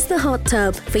play Where's the Hot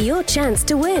Tub for your chance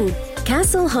to win.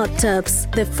 Castle Hot Tubs,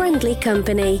 the friendly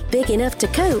company, big enough to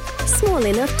cope, small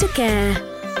enough to care.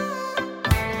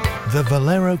 The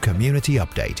Valero Community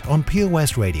Update on Pure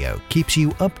West Radio keeps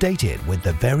you updated with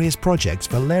the various projects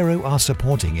Valero are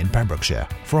supporting in Pembrokeshire,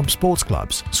 from sports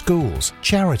clubs, schools,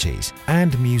 charities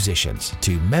and musicians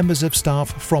to members of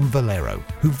staff from Valero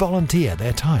who volunteer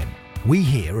their time. We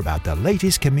hear about the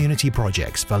latest community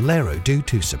projects Valero do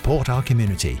to support our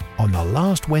community on the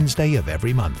last Wednesday of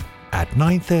every month at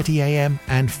 9:30 a.m.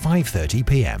 and 5:30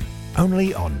 p.m.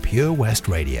 only on Pure West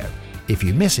Radio. If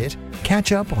you miss it,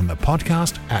 catch up on the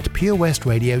podcast at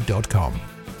purewestradio.com.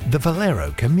 The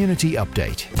Valero Community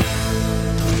Update.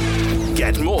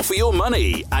 Get more for your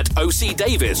money at OC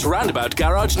Davis Roundabout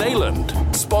Garage Neyland,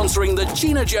 sponsoring the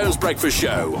Gina Jones Breakfast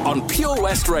Show on Pure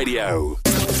West Radio.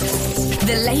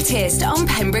 The latest on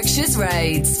Pembrokeshire's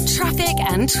roads, traffic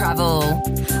and travel.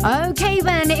 OK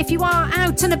then, if you are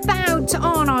out and about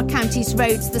on our county's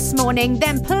roads this morning,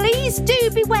 then please do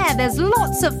beware. There's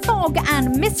lots of fog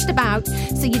and mist about,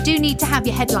 so you do need to have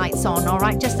your headlights on, all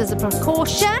right, just as a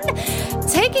precaution.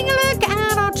 Taking a look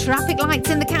at our traffic lights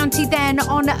in the county then,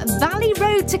 on Valley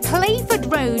Road to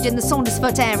Clayford Road in the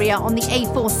Saundersfoot area on the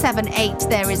A478,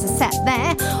 there is a set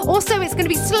there. Also, it's going to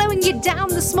be slowing you down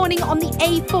this morning on the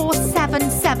A477.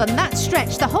 That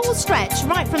stretch, the whole stretch,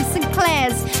 right from St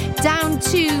Clair's down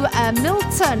to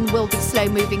Milton will be slow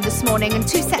moving this morning, and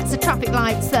two sets of traffic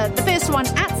lights. The first one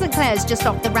at St Clair's just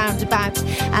off the roundabout,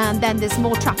 and then there's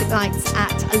more traffic lights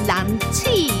at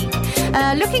Lanteague.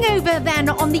 Looking over then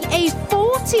on the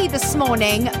A40 this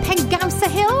morning, Pengausa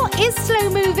Hill is slow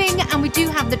moving, and we do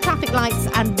have the traffic lights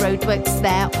and roadworks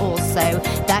there also.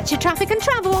 That's your traffic and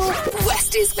travel.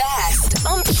 West is best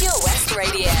on Pure West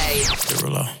Radio.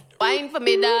 Wine for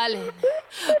me, darling.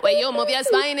 When you move your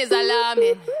spine is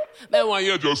alarming. Then why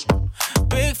you just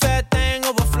big fat thing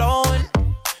overflowing.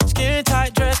 Skin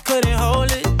tight dress couldn't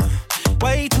hold it.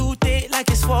 Way too thick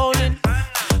like it's swollen.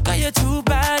 Got you too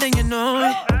bad and you know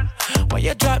it. When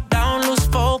you drop down, lose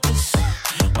focus.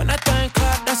 When that thing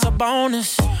clap, that's a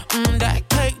bonus. That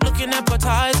cake looking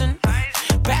appetizing.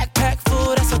 Backpack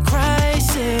full, that's a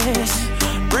crisis.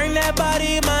 Bring that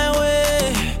body my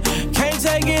way. Can't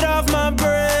take it off my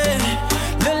brain.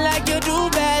 Look like you do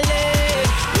ballet.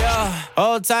 Yeah,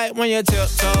 hold tight when you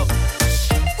tiptoe.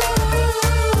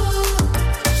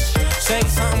 Say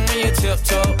something when you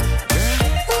tiptoe.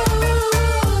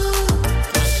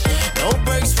 No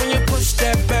brakes when you push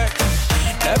that back.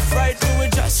 Left, right, do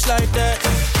it just like that.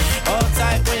 Hold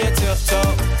tight when you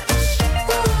tiptoe.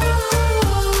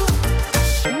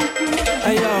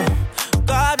 Hey yo,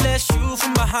 God bless you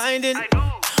from behind it.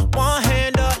 One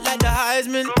hand up like the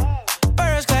Heisman.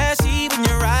 First class seat when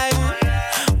you're riding.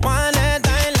 One that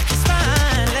thing like it's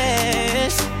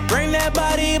spineless. Bring that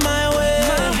body my way.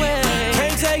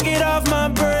 Can't take it off my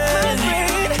brain.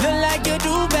 Look like you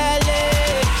do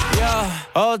ballet. Yeah,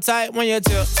 hold tight when you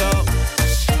tiptoe.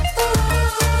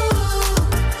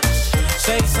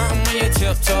 Say something when you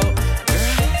tiptoe.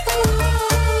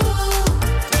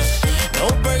 No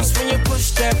brakes when you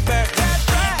push that back.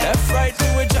 Left, right, do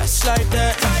it just like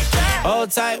that.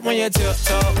 Hold tight when you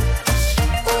tiptoe.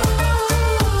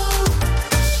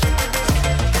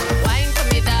 wine for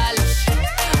me, darling.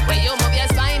 When you move your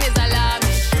spine is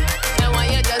alarming. Then why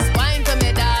you just wine for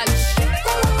me, darling.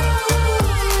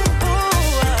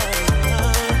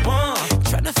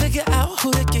 Tryna figure out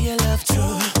who to give your love to.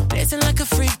 Dancing like a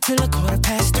freak till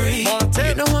 3:15.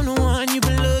 You know I'm the one you've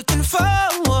been looking for.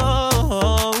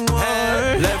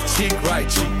 Left cheek, right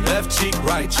cheek, left cheek,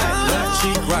 right cheek, left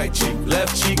cheek, right cheek,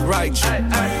 left cheek, right cheek.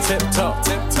 Tip top,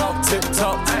 tip top, tip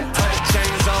top.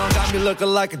 Chains on, got me looking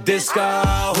like a disco.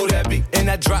 Who that be? In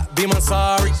that drop beam, I'm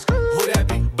sorry. Who that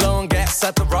be? Blowing gas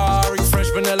at the Rari. Fresh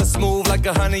vanilla smooth like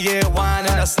 100-year wine.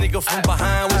 And I sneak up from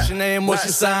behind. What's your name? What's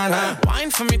your sign? Huh?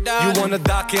 Wine for me, darling. You wanna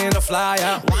dock in or fly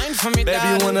out? Wine for me, darling.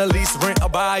 Baby, you wanna lease, rent, or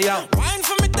buy out? Wine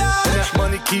for me, darling. And that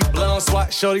money keep blowing,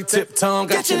 swat, shorty, tip tongue.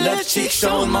 Got your left cheek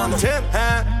showing, mama. Tip,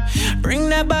 huh? Bring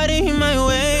that body my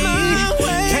way.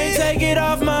 Can't take it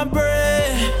off my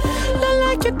brain. Look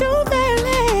like you do ballet.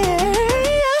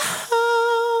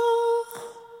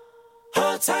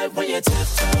 Hold tight when you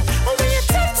tiptoe. When you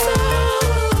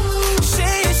tiptoe.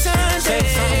 Say something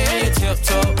when you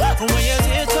tiptoe. When you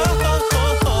tiptoe.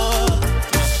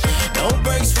 No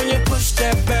brakes when you push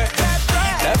that back.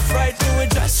 Left, right, do it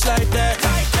just like that.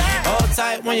 Hold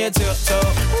tight when you tiptoe.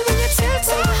 When you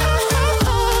tiptoe.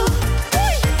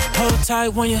 Hold tight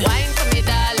when you wine for me,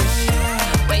 darling.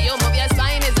 When you move your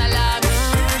spine is alarming.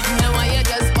 Then why you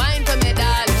just wine for me,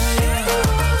 darling.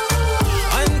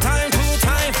 One time, two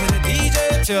time for the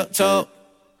DJ tiptoe.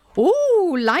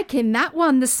 Ooh, liking that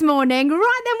one this morning.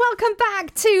 Right then, welcome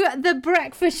back to the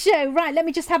breakfast show. Right, let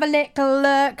me just have a little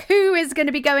look. Who is going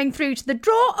to be going through to the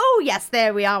draw? Oh, yes,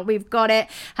 there we are. We've got it.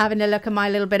 Having a look at my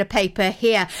little bit of paper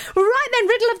here. Right then,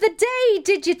 riddle of the day.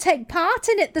 Did you take part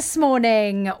in it this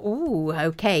morning? Ooh,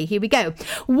 okay, here we go.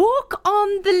 Walk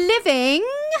on the living.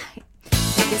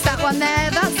 Is that one there?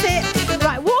 That's it.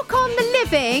 Right, walk on the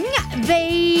living.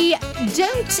 They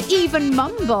don't even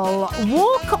mumble.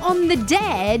 Walk on the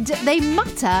dead. They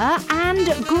mutter and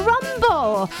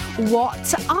grumble.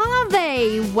 What are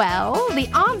they? Well, the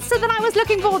answer that I was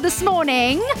looking for this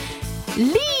morning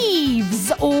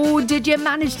Leaves. Or did you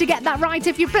manage to get that right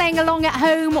if you're playing along at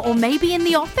home or maybe in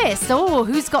the office? Oh,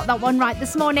 who's got that one right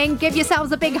this morning? Give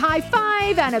yourselves a big high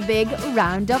five and a big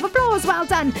round of applause. Well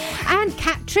done. And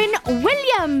Katrin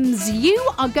Williams, you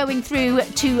are going through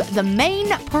to the main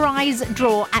prize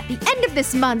draw at the end of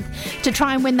this month to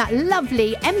try and win that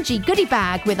lovely MG goodie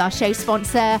bag with our show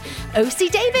sponsor,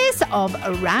 OC Davis of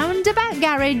Roundabout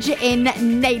Garage in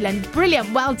Neyland.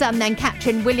 Brilliant. Well done then,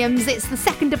 Katrin Williams. It's the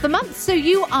 2nd of the month, so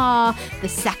you are the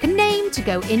second name to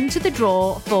go into the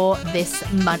draw for this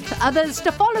month. Others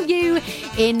to follow you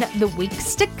in the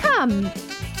weeks to come.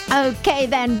 Okay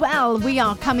then, well, we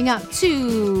are coming up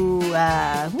to,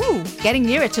 getting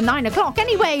nearer to 9 o'clock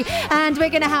anyway, and we're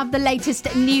going to have the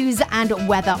latest news and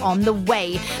weather on the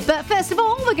way. But first of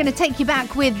all, we're going to take you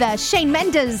back with Shane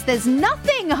Mendes. There's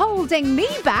nothing holding me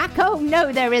back. Oh,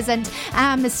 no, there isn't.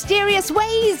 Mysterious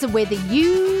Ways with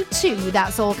You Too.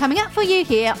 That's all coming up for you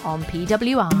here on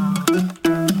PWR.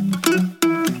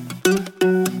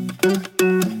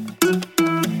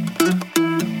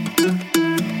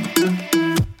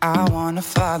 I wanna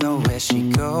follow where she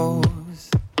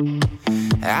goes.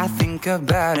 I think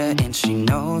about her and she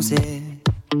knows it.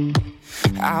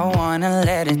 I wanna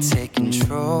let it take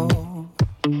control.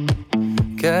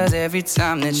 'Cause every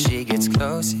time that she gets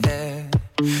close, yeah,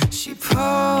 she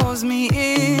pulls me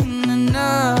in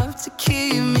enough to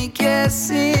keep me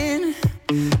guessing.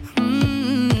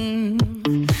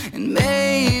 And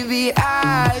maybe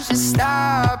I should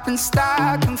stop and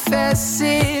start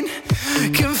confessing.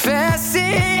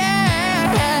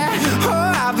 Yeah.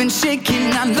 Oh, I've been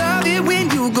shaking. I love it when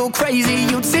you go crazy.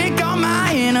 You take all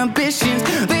my inhibitions.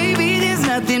 Baby, there's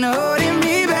nothing holding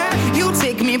me back. You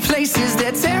take me places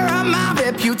that tear up my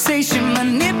reputation.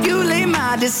 Manipulate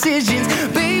my decisions.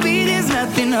 Baby, there's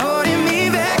nothing holding me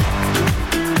back.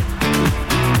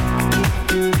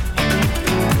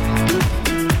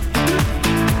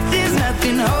 There's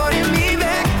nothing holding me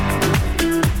back.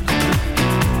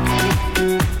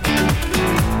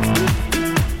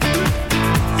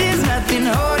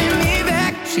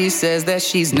 She says that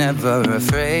she's never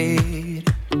afraid.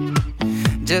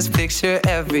 Just picture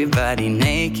everybody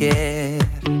naked.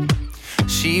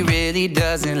 She really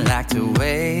doesn't like to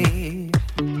wait.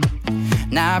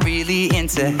 Not really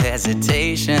into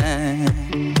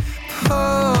hesitation.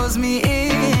 Pulls me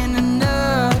in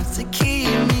enough to keep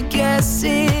me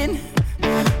guessing.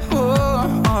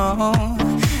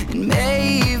 And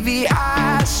maybe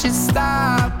I should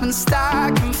stop and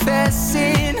start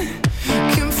confessing.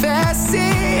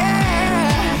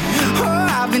 Yeah. Oh,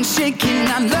 I've been shaking.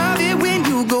 I love it when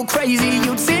you go crazy.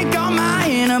 You take all my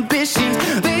inhibitions.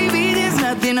 Baby, there's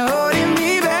nothing holding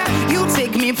me back. You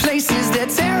take me places that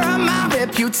tear up my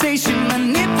reputation.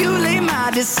 Manipulate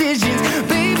my decisions.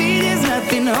 Baby, there's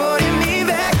nothing holding me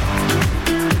back.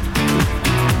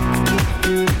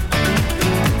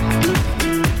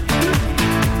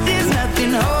 There's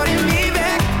nothing holding me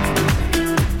back.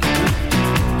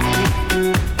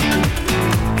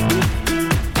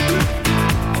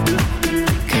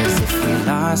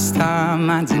 Last time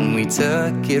I didn't, we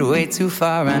took it way too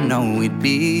far. I know we'd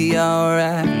be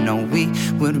alright. I know we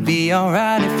would be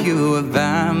alright if you were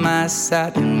by my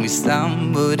side. And we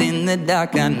stumbled in the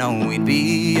dark. I know we'd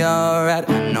be alright.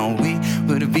 I know we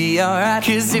would be alright.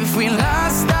 'Cause if we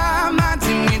last time I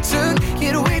didn't, we took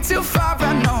it way too far.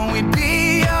 I know we'd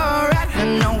be alright. I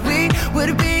know we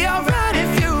would be alright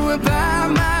if you were by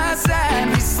my side.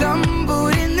 We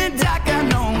stumbled in the dark. I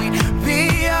know we'd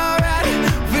be alright.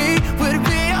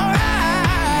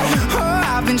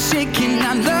 I've been shaking.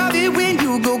 I love it when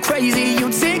you go crazy. You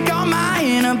take all my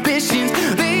inhibitions.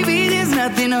 Baby, there's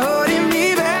nothing holding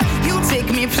me back. You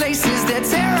take me places that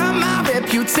tear up my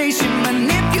reputation.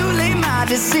 Manipulate my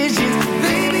decisions.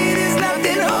 Baby, there's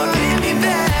nothing holding me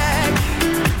back.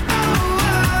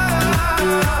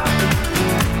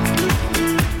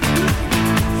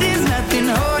 There's nothing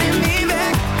holding me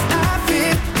back. I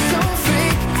feel so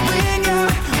free when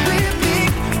you're with me,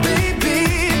 baby.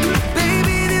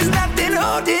 Baby, there's nothing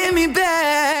holding me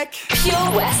back. Pure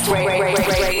West Radio.